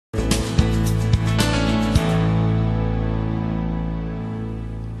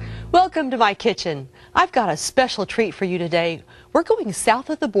Welcome to my kitchen. I've got a special treat for you today. We're going south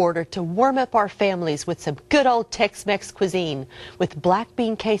of the border to warm up our families with some good old Tex-Mex cuisine with black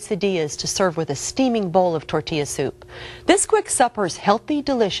bean quesadillas to serve with a steaming bowl of tortilla soup. This quick supper is healthy,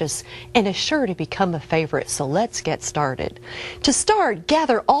 delicious, and is sure to become a favorite, so let's get started. To start,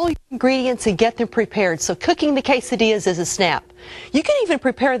 gather all your ingredients and get them prepared so cooking the quesadillas is a snap. You can even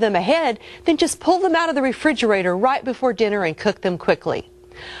prepare them ahead, then just pull them out of the refrigerator right before dinner and cook them quickly.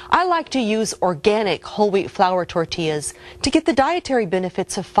 I like to use organic whole wheat flour tortillas to get the dietary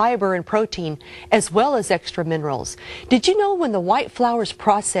benefits of fiber and protein as well as extra minerals. Did you know when the white flour is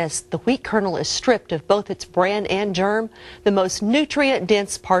processed, the wheat kernel is stripped of both its bran and germ, the most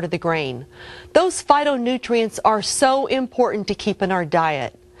nutrient-dense part of the grain? Those phytonutrients are so important to keep in our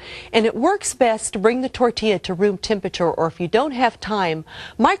diet. And it works best to bring the tortilla to room temperature, or if you don't have time,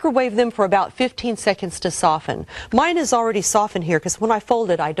 microwave them for about 15 seconds to soften. Mine is already softened here because when I fold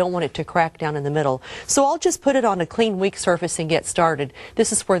it, I don't want it to crack down in the middle. So I'll just put it on a clean, weak surface and get started.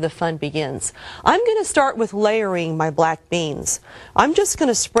 This is where the fun begins. I'm going to start with layering my black beans. I'm just going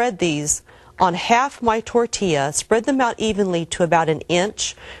to spread these on half my tortilla, spread them out evenly to about an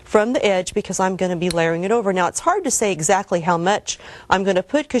inch from the edge because I'm going to be layering it over. Now, it's hard to say exactly how much I'm going to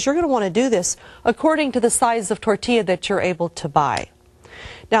put because you're going to want to do this according to the size of tortilla that you're able to buy.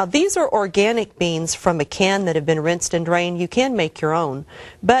 Now, these are organic beans from a can that have been rinsed and drained. You can make your own,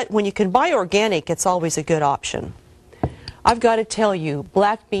 but when you can buy organic, it's always a good option. I've got to tell you,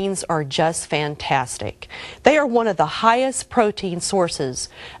 black beans are just fantastic. They are one of the highest protein sources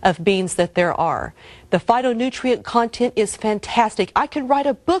of beans that there are. The phytonutrient content is fantastic. I could write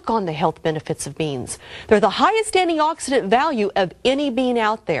a book on the health benefits of beans. They're the highest antioxidant value of any bean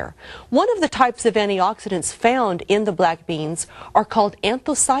out there. One of the types of antioxidants found in the black beans are called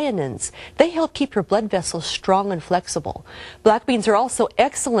anthocyanins. They help keep your blood vessels strong and flexible. Black beans are also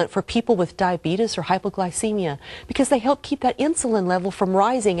excellent for people with diabetes or hypoglycemia because they help keep that insulin level from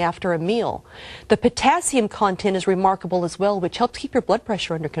rising after a meal. The potassium content is remarkable as well, which helps keep your blood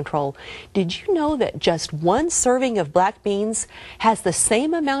pressure under control. Did you know that just one serving of black beans has the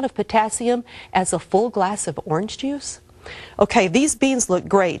same amount of potassium as a full glass of orange juice? Okay, these beans look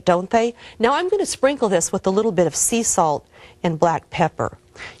great, don't they? Now I'm going to sprinkle this with a little bit of sea salt and black pepper.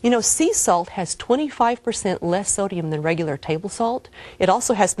 You know, sea salt has 25% less sodium than regular table salt. It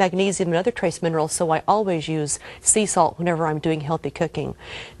also has magnesium and other trace minerals, so I always use sea salt whenever I'm doing healthy cooking.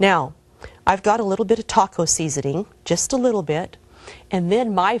 Now, I've got a little bit of taco seasoning, just a little bit. And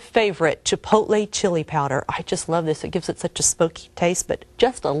then my favorite, chipotle chili powder. I just love this. It gives it such a smoky taste, but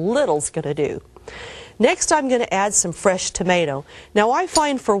just a little's going to do. Next, I'm going to add some fresh tomato. Now, I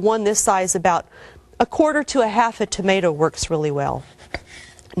find for one this size, about a quarter to a half a tomato works really well.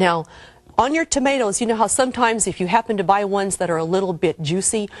 Now, on your tomatoes, you know how sometimes if you happen to buy ones that are a little bit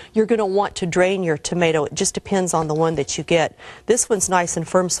juicy, you're going to want to drain your tomato. It just depends on the one that you get. This one's nice and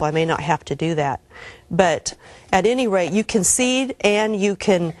firm, so I may not have to do that. But at any rate, you can seed and you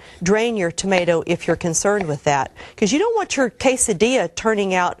can drain your tomato if you're concerned with that. Because you don't want your quesadilla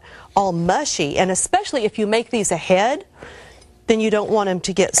turning out all mushy, and especially if you make these ahead, then you don't want them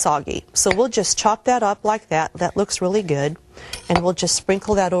to get soggy. So we'll just chop that up like that. That looks really good. And we'll just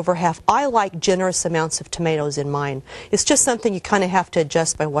sprinkle that over half. I like generous amounts of tomatoes in mine. It's just something you kind of have to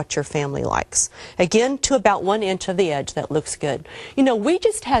adjust by what your family likes. Again, to about 1 inch of the edge. That looks good. You know, we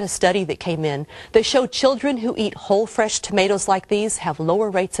just had a study that came in that showed children who eat whole fresh tomatoes like these have lower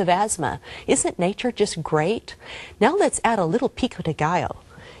rates of asthma. Isn't nature just great? Now let's add a little Pico de Gallo.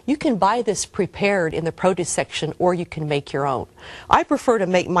 You can buy this prepared in the produce section, or you can make your own. I prefer to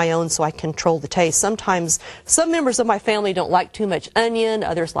make my own so I control the taste. Sometimes some members of my family don't like too much onion,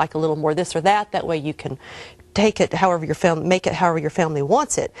 others like a little more this or that. That way you can take it however your family, make it however your family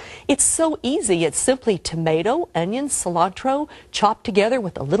wants it. It's so easy. It's simply tomato, onion, cilantro, chopped together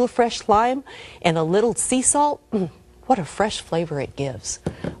with a little fresh lime and a little sea salt. What a fresh flavor it gives.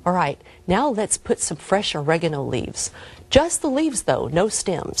 All right, now let's put some fresh oregano leaves. Just the leaves though, no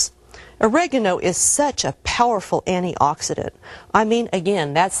stems. Oregano is such a powerful antioxidant. I mean,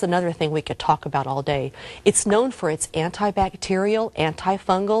 again, that's another thing we could talk about all day. It's known for its antibacterial,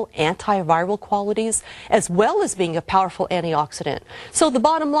 antifungal, antiviral qualities, as well as being a powerful antioxidant. So the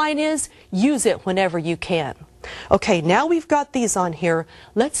bottom line is, use it whenever you can. Okay, now we've got these on here.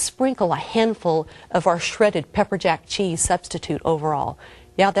 Let's sprinkle a handful of our shredded pepper jack cheese substitute overall.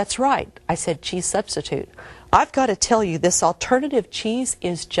 Yeah, that's right. I said cheese substitute. I've got to tell you, this alternative cheese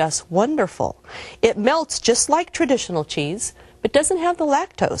is just wonderful. It melts just like traditional cheese, but doesn't have the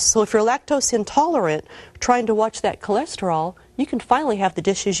lactose. So if you're lactose intolerant, trying to watch that cholesterol, you can finally have the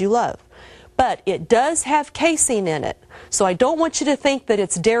dishes you love. but it does have casein in it. So I don't want you to think that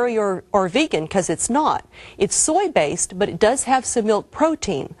it's dairy or vegan, because it's not. It's soy-based, but it does have some milk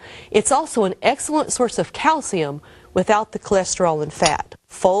protein. It's also an excellent source of calcium without the cholesterol and fat.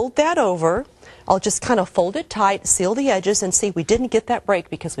 Fold that over. I'll just kind of fold it tight, seal the edges, and see we didn't get that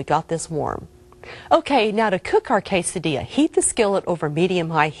break because we got this warm. Okay, now to cook our quesadilla, heat the skillet over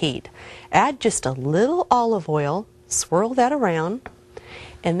medium-high heat. Add just a little olive oil, swirl that around,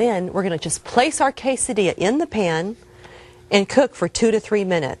 and then we're going to just place our quesadilla in the pan and cook for 2 to 3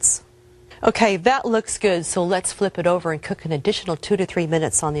 minutes. Okay, that looks good, so let's flip it over and cook an additional 2 to 3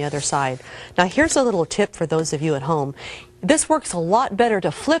 minutes on the other side. Now here's a little tip for those of you at home. This works a lot better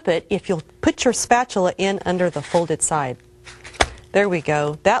to flip it if you'll put your spatula in under the folded side. There we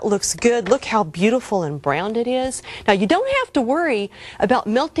go. That looks good. Look how beautiful and browned it is. Now you don't have to worry about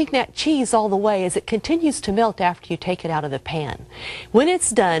melting that cheese all the way, as it continues to melt after you take it out of the pan. When it's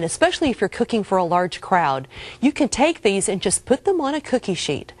done, especially if you're cooking for a large crowd, you can take these and just put them on a cookie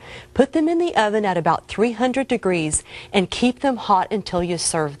sheet. Put them in the oven at about 300 degrees and keep them hot until you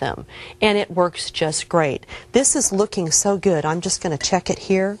serve them. And it works just great. This is looking so good. I'm just going to check it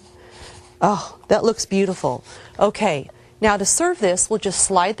here. Oh, that looks beautiful. Okay. Now to serve this, we'll just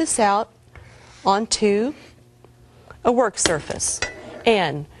slide this out onto a work surface.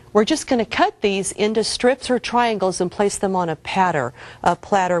 And we're just going to cut these into strips or triangles and place them on a platter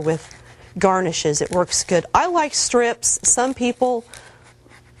with garnishes. It works good. I like strips. Some people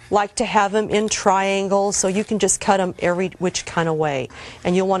like to have them in triangles, so you can just cut them every which kind of way.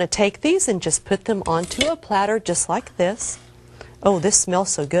 And you'll want to take these and just put them onto a platter just like this. Oh, this smells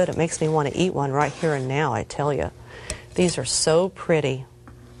so good. It makes me want to eat one right here and now, I tell you. These are so pretty.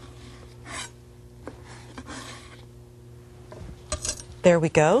 There we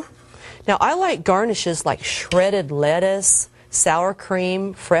go. Now I like garnishes like shredded lettuce, sour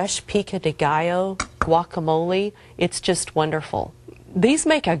cream, fresh pico de gallo, guacamole. It's just wonderful. These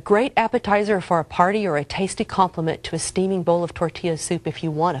make a great appetizer for a party or a tasty complement to a steaming bowl of tortilla soup if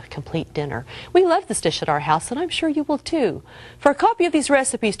you want a complete dinner. We love this dish at our house, and I'm sure you will too. For a copy of these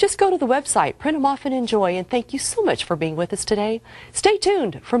recipes, just go to the website, print them off and enjoy, and thank you so much for being with us today. Stay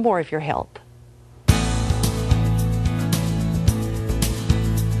tuned for more of your health.